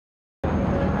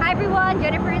everyone!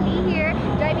 Jennifer Lee here,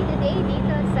 driving today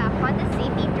dito sa Honda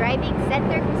City Driving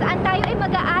Center kung saan tayo ay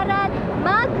mag-aaral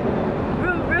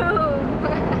mag-vroom-vroom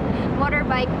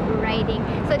motorbike riding.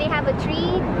 So they have a 3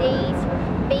 days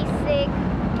basic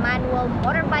manual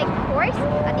motorbike course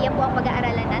at iyan po ang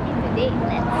pag-aaralan natin today.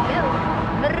 Let's go!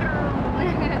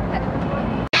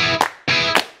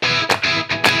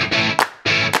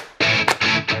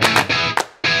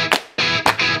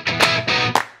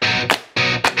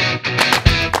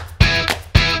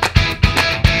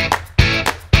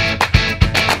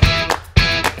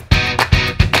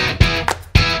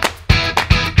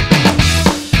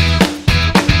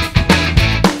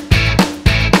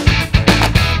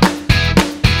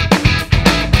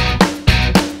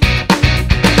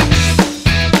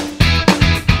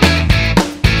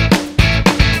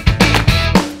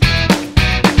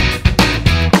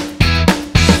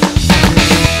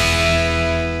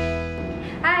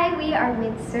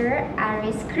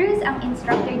 Ang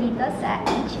instructor dito sa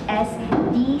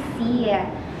HSDC.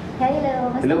 Hello!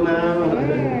 Hello, ma'am!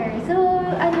 So,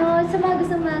 sa mga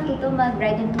gusto matuto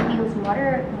mag-ride on 2 wheels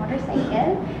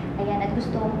motorcycle, ayan, at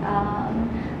gustong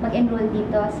mag-enroll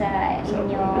dito sa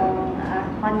inyong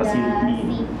Honda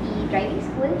City Driving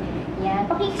School, ayan,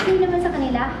 paki-explain naman sa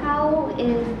kanila how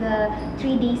is the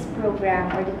 3 days program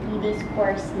or the 3 days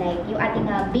course like, yung ating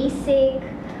basic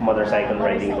motorcycle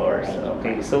riding course.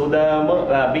 Okay, so the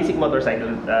basic motorcycle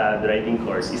riding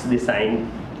course is designed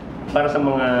para sa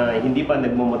mga hindi pa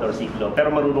nagmo-motorsiklo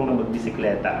pero marunong na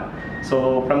magbisikleta.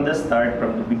 So from the start,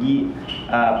 from the beginning,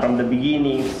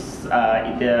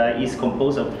 it is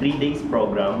composed of 3 days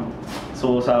program.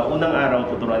 So sa unang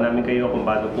araw, tuturuan namin kayo kung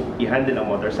paano i-handle ang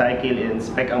motorcycle,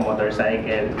 inspect ang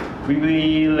motorcycle. We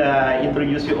will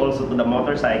introduce you also to the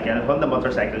motorcycle, Honda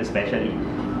motorcycle especially,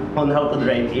 on how to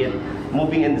drive it,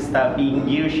 moving and stopping,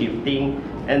 gear shifting,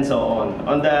 and so on.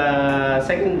 On the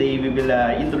second day, we will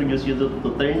introduce you to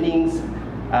turnings,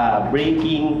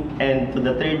 braking, and to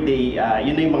the third day,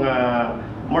 yun na yung mga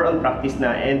more on practice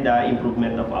na and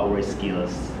improvement of our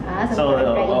skills. So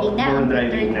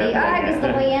driving na. Gusto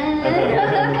ko yan.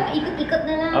 Ikot-ikot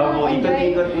na lang.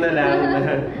 Ikot-ikot na lang.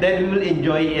 Then we will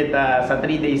enjoy it sa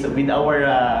 3 days with our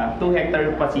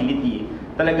 2-hectare facility.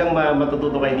 Talagang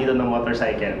matututo kayo dito ng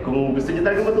motorcycle. Kung gusto niyo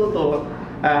talaga matuto,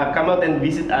 come out and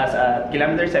visit us at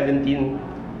kilometer 17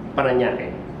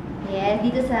 Paranaque. Yes,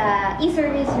 dito sa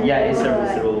e-service road. Yeah,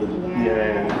 e-service road.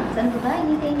 Yeah. Saan po ba?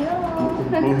 Hinintay nyo.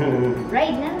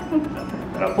 Ride na.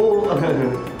 Tara po.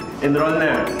 Enroll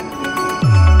na.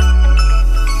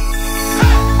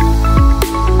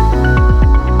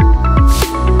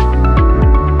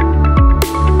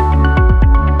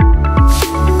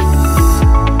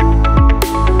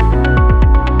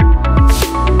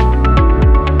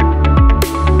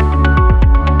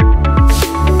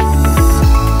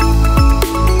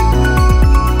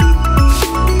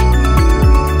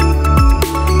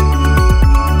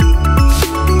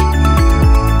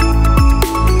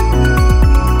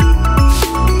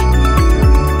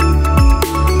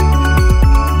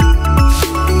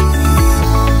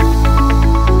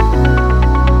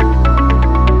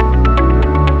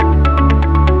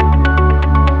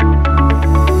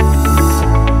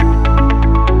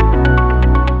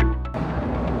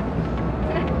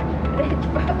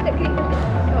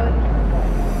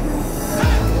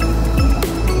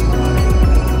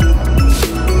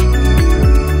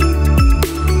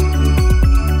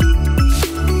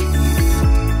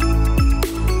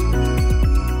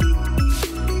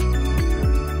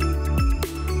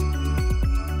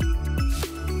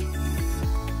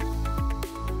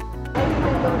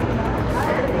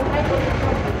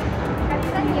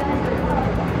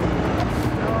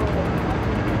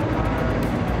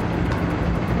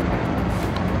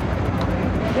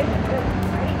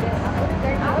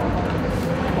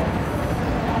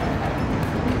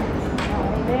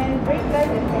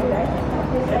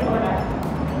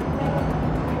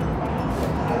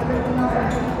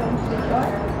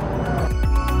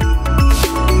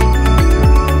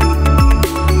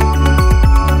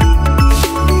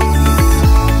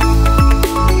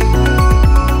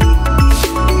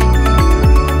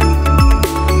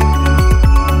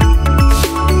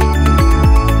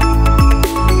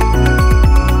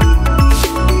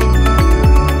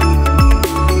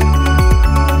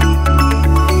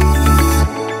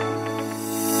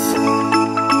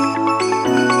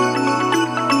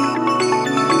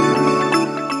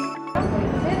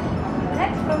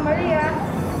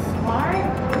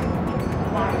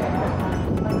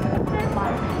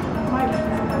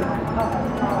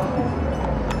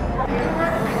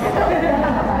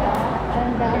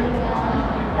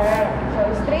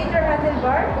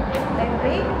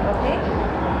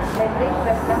 Left leg,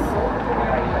 left leg.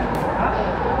 Okay.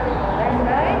 Turn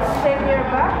right. Same your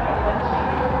back.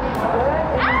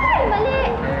 Good. Ay!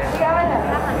 Mali! Sige, awan na.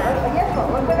 Yes po.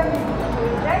 Huwag ko lang.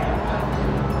 Check.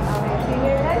 Okay. Swing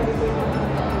your legs.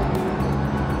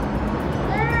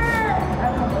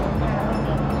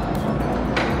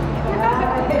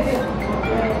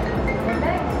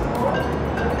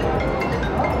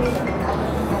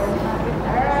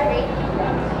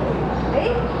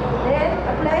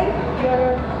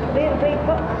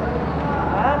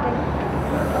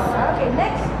 Okay,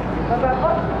 next. Baba po.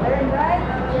 Turn right.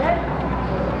 Check.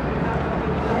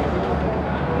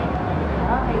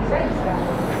 Okay, sides ka.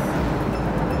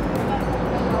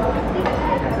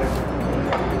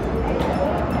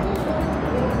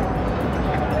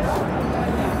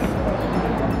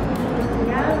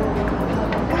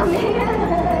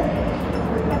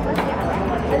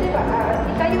 Dali ba?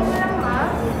 Ikayo mo lang, ma.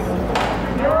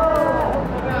 Yo.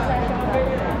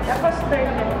 Tapos turn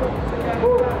na.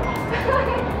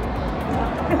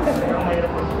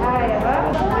 Ay, ba?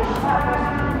 Push.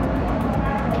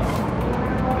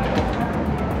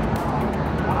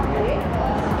 Okay.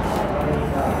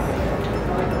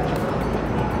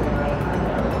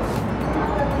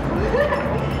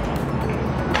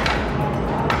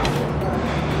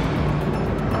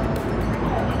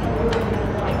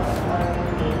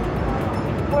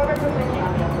 Forward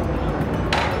position.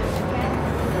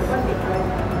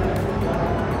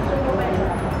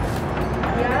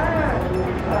 Yan.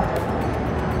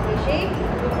 Okay, shake.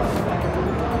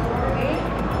 Okay.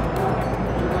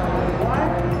 1,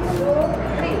 2,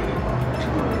 3.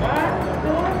 1,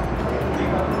 2,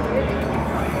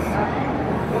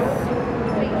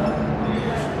 3.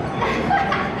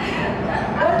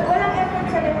 Walang effort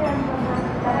sa left hand mo.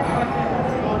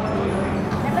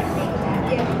 Dapat safe na.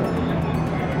 Yes.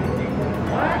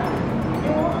 1,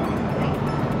 2, 3.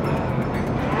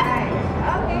 Nice.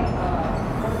 Okay.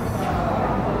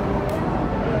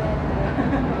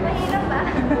 Mahirap ba?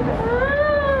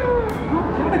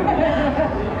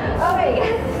 Okay.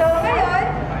 So, ngayon,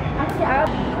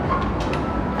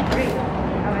 breathe.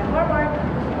 Awan forward.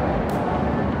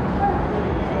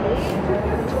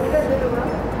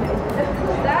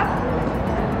 Stop.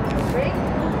 Break.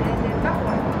 And then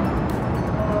backward.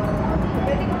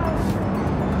 Pwede mo.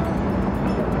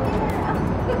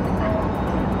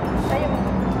 Tayo mo.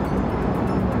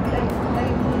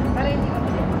 Tayo mo. Para hindi mo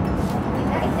mali.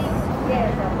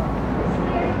 Yes.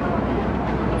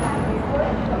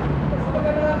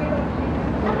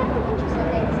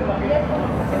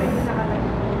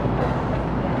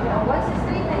 Once is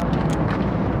straight na.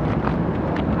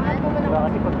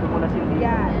 Kasi pag tumulas yung dito,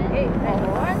 Yan. Okay. 1,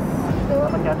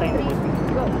 2, yata yung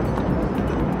 3. Go.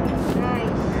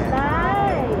 Nice.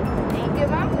 Nice. Thank you,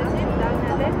 ma'am. That's it. Down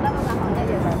natin.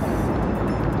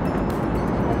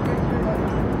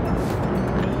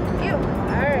 Thank you.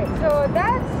 Alright. So,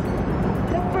 that's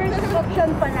the first option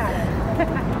pa na.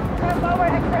 For power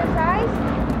exercise,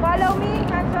 follow me.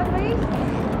 Hands on waist.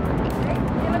 Okay.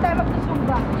 Hindi mo tayo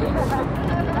magsusumba.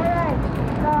 Alright.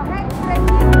 So, head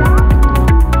stretching down.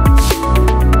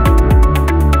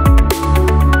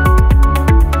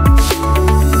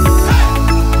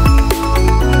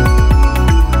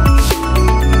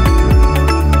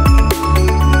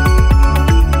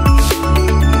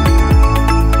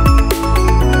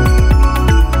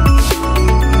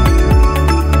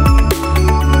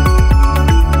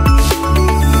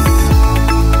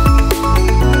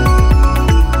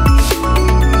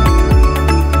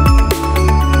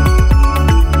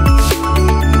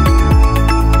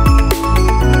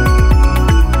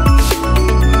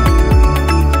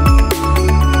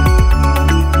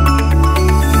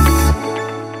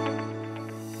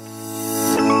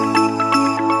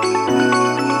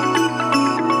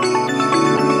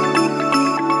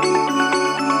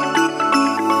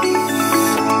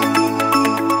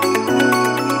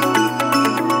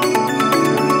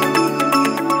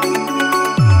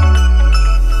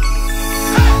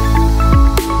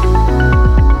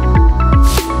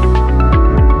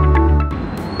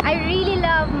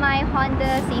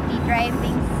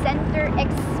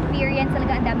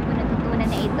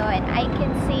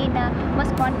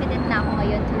 confident na ako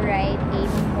ngayon to ride a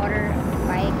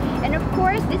motorbike. And of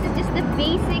course, this is just the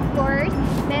basic course.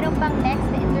 Meron pang next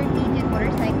na intermediate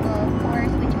motorcycle course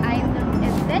which I will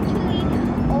eventually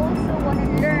also want to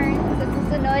learn sa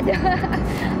susunod.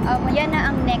 Yan na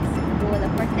ang next goal,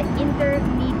 of course, the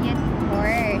intermediate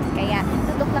course. Kaya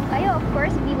tutok lang kayo. Of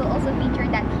course, we will also feature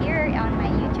that here on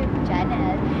my YouTube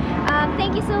channel.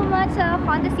 Thank you so so much sa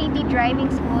Honda City Driving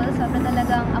School. Sobrang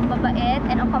talagang ang babait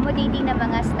and accommodating na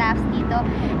mga staffs dito.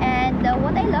 And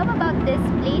what I love about this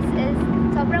place is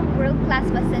sobrang world-class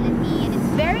facility. And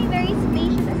it's very, very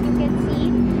spacious as you can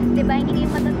see. Diba? Hindi kayo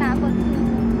matatakot to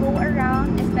go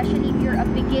around, especially if you're a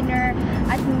beginner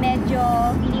at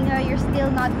medyo feeling you're still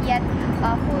not yet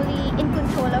fully in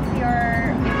control of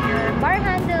your bar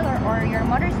handle or your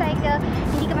motorcycle.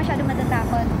 Hindi ka masyado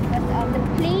matatakot because the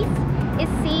place is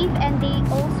safe and they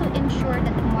also ensure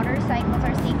that the motorcycles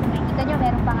are safe. Nakikita nyo,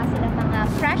 meron pa nga silang mga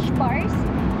crash bars.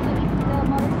 So if the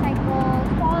motorcycle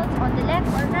falls on the left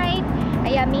or right,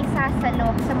 ayan, may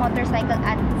sasalo sa motorcycle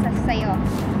at sasayo.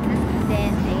 The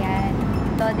student, ayan.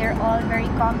 So they're all very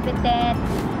competent,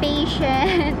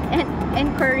 patient, and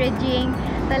encouraging.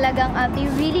 Talagang they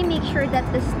really make sure that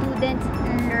the students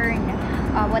learn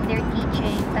what they're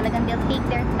teaching. Talagang they'll take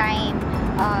their time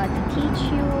to teach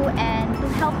you and to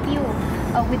help you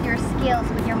with your skills,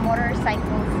 with your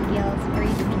motorcycle skills, for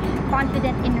you to be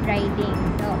confident in riding.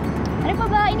 So, ano pa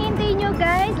ba inihintay nyo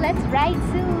guys? Let's ride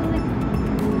soon!